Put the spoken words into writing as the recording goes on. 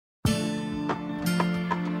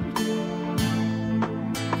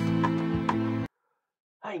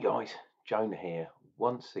Hey guys, Jonah here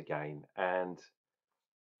once again, and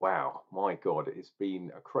wow, my God, it's been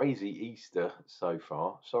a crazy Easter so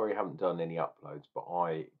far. Sorry I haven't done any uploads, but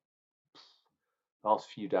last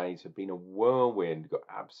few days have been a whirlwind, got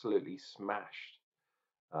absolutely smashed.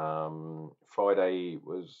 Friday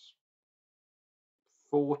was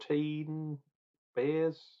 14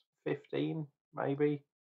 beers, 15 maybe,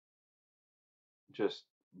 just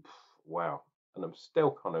wow. And I'm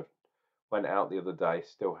still kind of went out the other day,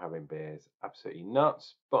 still having beers, absolutely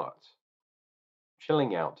nuts, but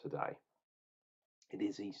chilling out today. It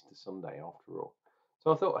is Easter Sunday after all.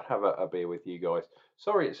 So I thought I'd have a beer with you guys.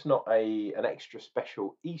 Sorry it's not an extra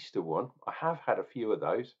special Easter one. I have had a few of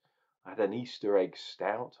those. I had an Easter egg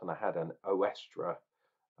stout and I had an Oestra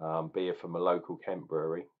beer from a local Kent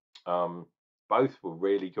brewery. Both were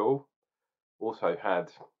really cool. Also had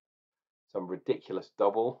some ridiculous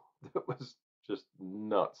double that was just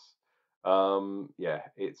nuts. Yeah,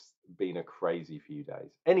 it's been a crazy few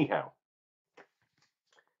days. Anyhow,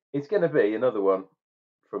 it's going to be another one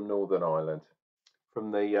from Northern Ireland,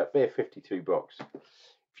 from the Beer 52 box.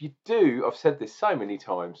 If you do, I've said this so many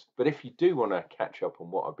times, but if you do want to catch up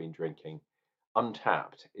on what I've been drinking,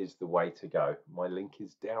 Untapped is the way to go. My link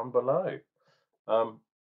is down below. Um,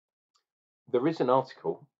 there is an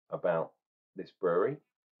article about this brewery,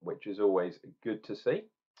 which is always good to see,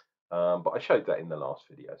 but I showed that in the last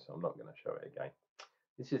video, so I'm not going to show it again.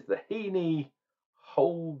 This is the Heaney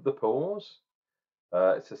Hold the Pause.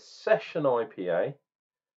 It's a session IPA.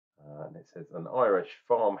 And it says an Irish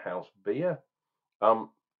farmhouse beer. And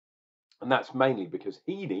that's mainly because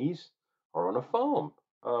Heaney's are on a farm.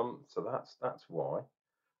 So that's why.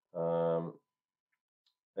 Um,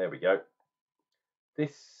 there we go.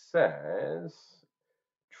 This says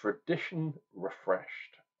tradition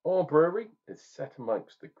refreshed. Our brewery is set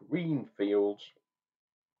amongst the green fields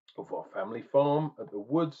of our family farm at the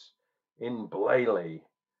woods in Blayley.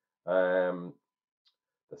 The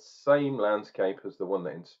same landscape as the one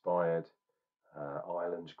that inspired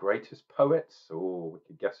Ireland's greatest poets, or we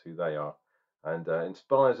could guess who they are, and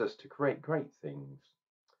inspires us to create great things.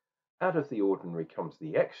 Out of the ordinary comes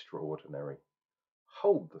the extraordinary.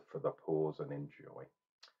 Hold for the pause and enjoy.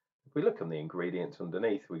 If we look on the ingredients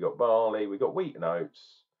underneath, we got barley, we got wheat and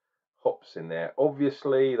oats, hops in there.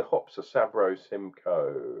 Obviously, the hops are Sabro,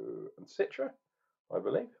 Simcoe, and Citra, I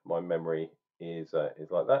believe. My memory is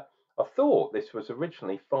like that. I thought this was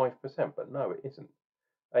originally 5%, but no, it isn't.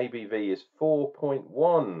 ABV is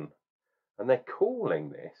 4.1, and they're calling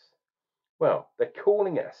this, well, they're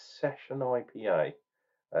calling it a session IPA,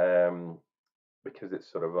 because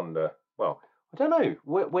it's sort of under, well, I don't know,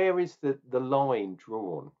 where is the line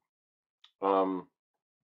drawn?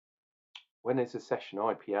 When is a session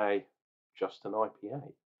IPA just an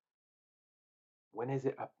IPA? When is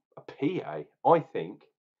it a PA? I think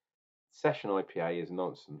session IPA is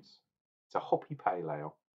nonsense. It's a Hoppy Pale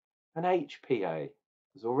Ale. An HPA,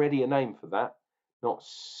 there's already a name for that, not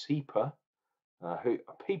SIPA. Who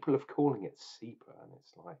people are calling it SIPA, and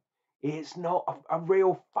it's like, it's not a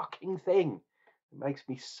real fucking thing. It makes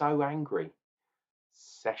me so angry.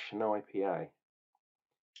 Session IPA.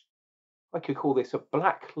 I could call this a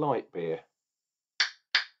black light beer.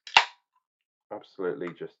 Absolutely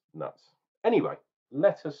just nuts. Anyway,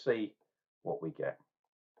 let us see what we get.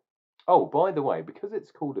 Oh, by the way, because it's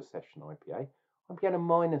called a session IPA, I'm going to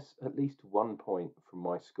minus at least 1 point from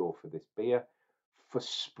my score for this beer for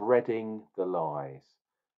spreading the lies.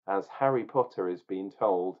 As Harry Potter is being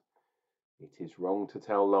told, it is wrong to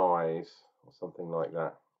tell lies, or something like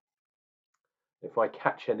that. If I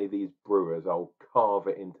catch any of these brewers, I'll carve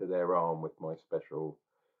it into their arm with my special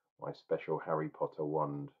Harry Potter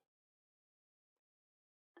wand.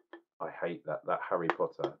 I hate that Harry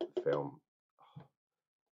Potter film.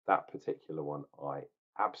 That particular one, I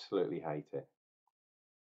absolutely hate it.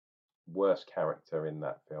 Worst character in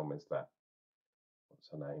that film is that, what's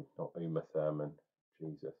her name? Not Uma Thurman.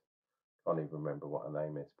 Jesus, can't even remember what her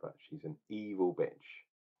name is, but she's an evil bitch.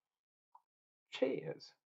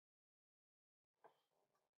 Cheers.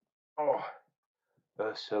 Oh,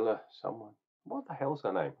 Ursula, someone. What the hell's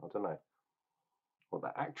her name? I don't know what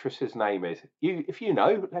the actress's name is. If you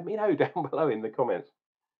know, let me know down below in the comments.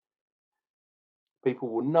 People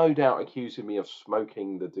will no doubt accuse me of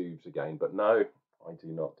smoking the doobs again, but no, I do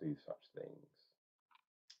not do such things.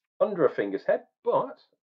 Under a finger's head, but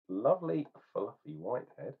lovely fluffy white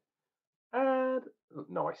head, and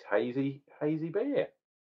nice hazy beer.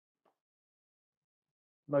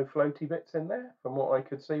 No floaty bits in there from what I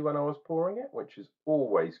could see when I was pouring it, which is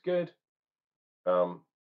always good.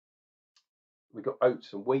 We got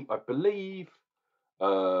oats and wheat, I believe.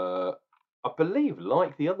 I believe,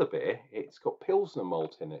 like the other beer, it's got Pilsner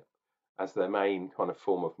malt in it as their main kind of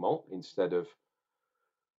form of malt instead of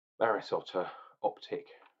Maris Otter, Optic,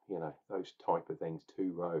 those type of things,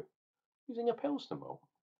 two row, using a Pilsner malt.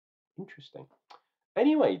 Interesting.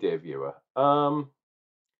 Anyway, dear viewer,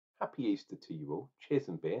 happy Easter to you all. Cheers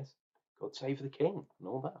and beers. God save the king and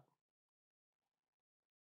all that.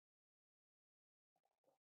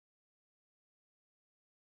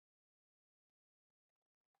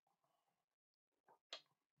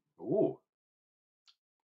 Ooh,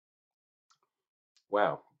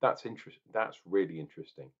 wow, that's interesting. That's really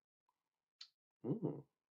interesting. Mm.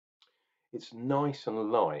 It's nice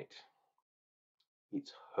and light.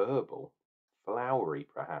 It's herbal, flowery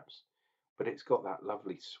perhaps, but it's got that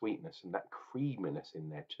lovely sweetness and that creaminess in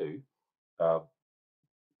there too. Uh,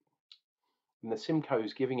 and the Simcoe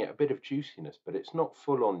is giving it a bit of juiciness, but it's not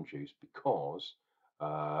full on juice because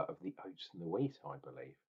of the oats and the wheat, I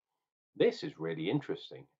believe. This is really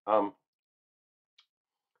interesting. So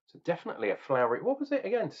definitely a flowery. What was it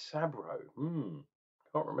again? Sabro.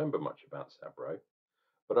 Can't remember much about Sabro,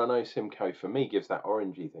 but I know Simcoe for me gives that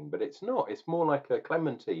orangey thing, but it's not. It's more like a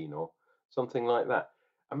clementine or something like that.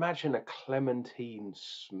 Imagine a clementine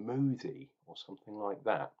smoothie or something like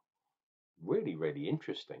that. Really, really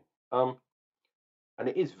interesting. And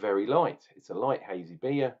it is very light. It's a light hazy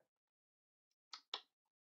beer.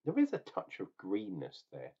 There is a touch of greenness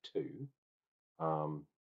there too.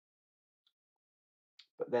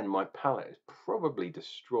 But then my palate is probably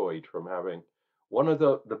destroyed from having one of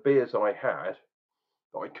the beers I had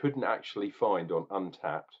that I couldn't actually find on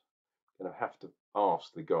Untapped. I'm going to have to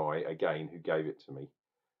ask the guy again who gave it to me.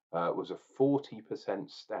 It was a 40%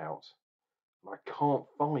 stout. And I can't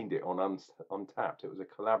find it on Untapped. It was a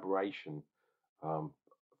collaboration,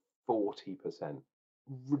 40%.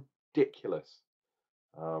 Ridiculous.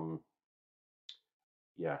 Um,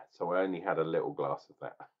 yeah, so I only had a little glass of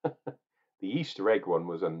that. The Easter egg one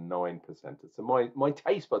was a 9%. So my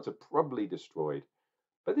taste buds are probably destroyed.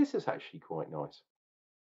 But this is actually quite nice.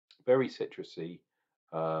 Very citrusy,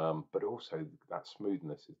 but also that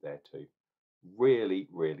smoothness is there too. Really,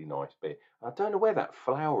 really nice beer. I don't know where that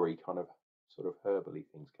flowery kind of sort of herbally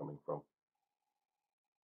thing's coming from.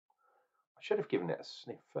 I should have given it a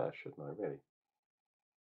sniff first, shouldn't I, really?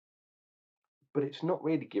 But it's not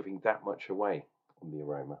really giving that much away on the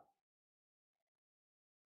aroma.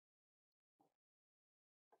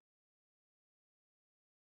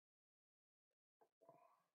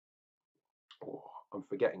 Oh, I'm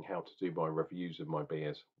forgetting how to do my reviews of my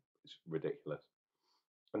beers. It's ridiculous.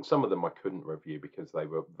 And some of them I couldn't review because they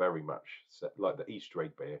were very much set, like the Easter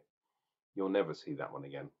egg beer. You'll never see that one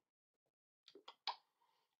again.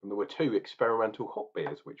 And there were two experimental hop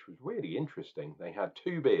beers, which was really interesting. They had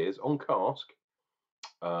two beers on cask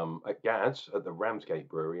at Gad's, at the Ramsgate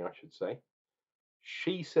Brewery, I should say.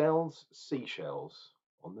 She sells seashells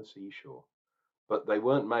on the seashore, but they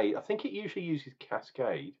weren't made. I think it usually uses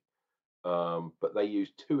Cascade, but they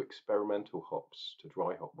used two experimental hops to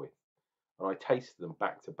dry hop with. And I tasted them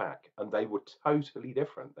back to back, and they were totally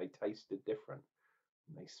different. They tasted different,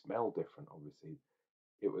 and they smelled different. Obviously,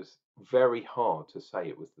 it was very hard to say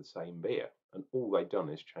it was the same beer, and all they'd done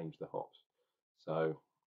is change the hops. So,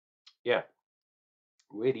 yeah,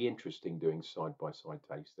 really interesting doing side by side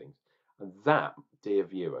tastings. And that, dear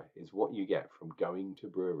viewer, is what you get from going to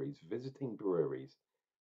breweries. Visiting breweries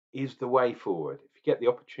is the way forward. If you get the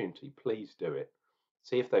opportunity, please do it.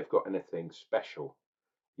 See if they've got anything special.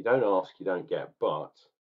 You don't ask, you don't get. But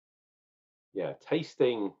yeah,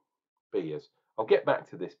 tasting beers. I'll get back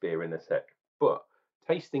to this beer in a sec. But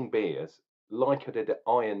tasting beers, like I did at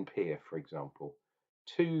Iron Pier, for example,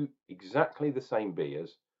 two exactly the same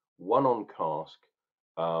beers, one on cask,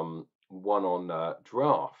 one on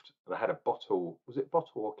draft. And I had a bottle, was it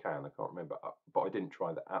bottle or can? I can't remember, but I didn't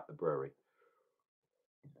try that at the brewery.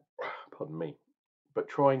 Pardon me. But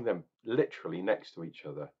trying them literally next to each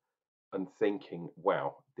other and thinking,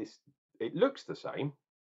 wow, this, it looks the same,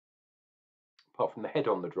 apart from the head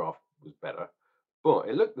on the draft was better, but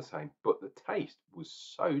it looked the same, but the taste was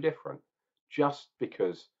so different just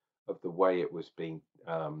because of the way it was being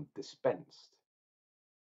dispensed.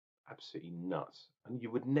 Absolutely nuts. And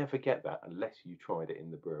you would never get that unless you tried it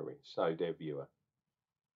in the brewery. So, dear viewer,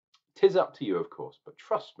 'tis up to you, of course, but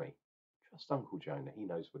trust me, trust Uncle Jonah. He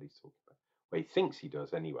knows what he's talking about. Well, he thinks he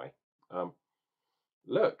does anyway.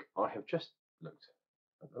 Look, I have just looked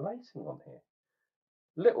at the lacing on here.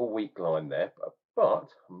 Little weak line there,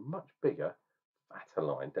 but a much bigger, fatter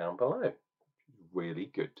line down below. Really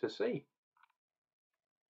good to see.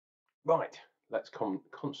 Right, let's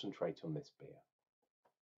concentrate on this beer.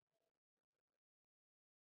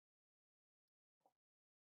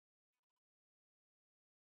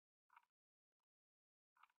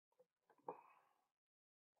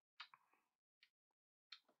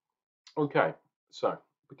 Okay, so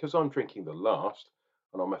because I'm drinking the last,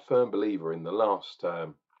 and I'm a firm believer in the last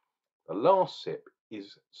sip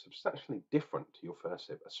is substantially different to your first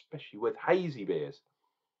sip, especially with hazy beers,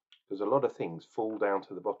 because a lot of things fall down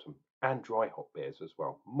to the bottom, and dry hop beers as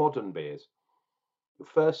well. Modern beers, your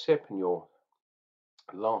first sip and your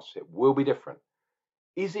last sip will be different.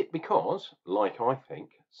 Is it because, like I think,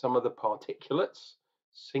 some of the particulates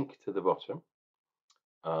sink to the bottom?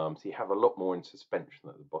 So you have a lot more in suspension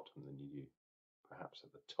at the bottom than you do perhaps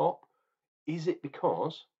at the top. Is it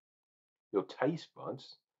because your taste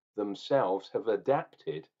buds themselves have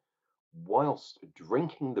adapted whilst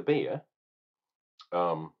drinking the beer?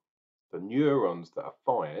 The neurons that are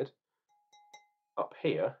fired up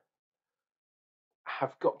here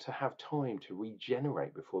have got to have time to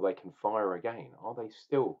regenerate before they can fire again. Are they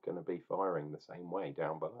still going to be firing the same way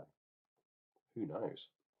down below? Who knows?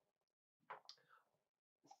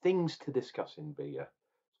 Things to discuss in beer,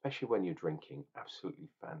 especially when you're drinking. Absolutely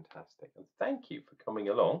fantastic. And thank you for coming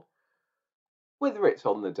along, whether it's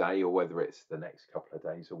on the day or whether it's the next couple of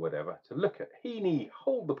days or whatever, to look at Heaney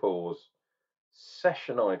Hold the Pause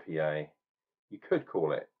Session IPA. You could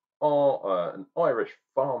call it an Irish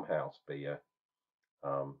farmhouse beer.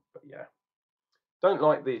 But yeah, don't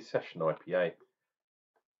like the Session IPA.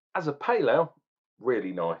 As a pale ale,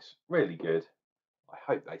 really nice, really good. I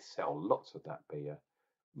hope they sell lots of that beer.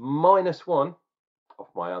 -1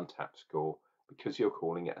 off my Untapped score because you're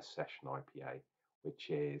calling it a Session IPA, which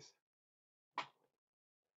is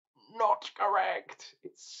not correct.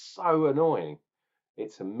 It's so annoying.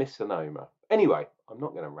 It's a misnomer. Anyway, I'm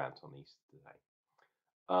not going to rant on these today.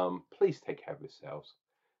 Please take care of yourselves.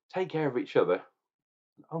 Take care of each other.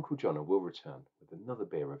 And Uncle John will return with another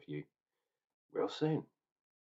beer review real soon.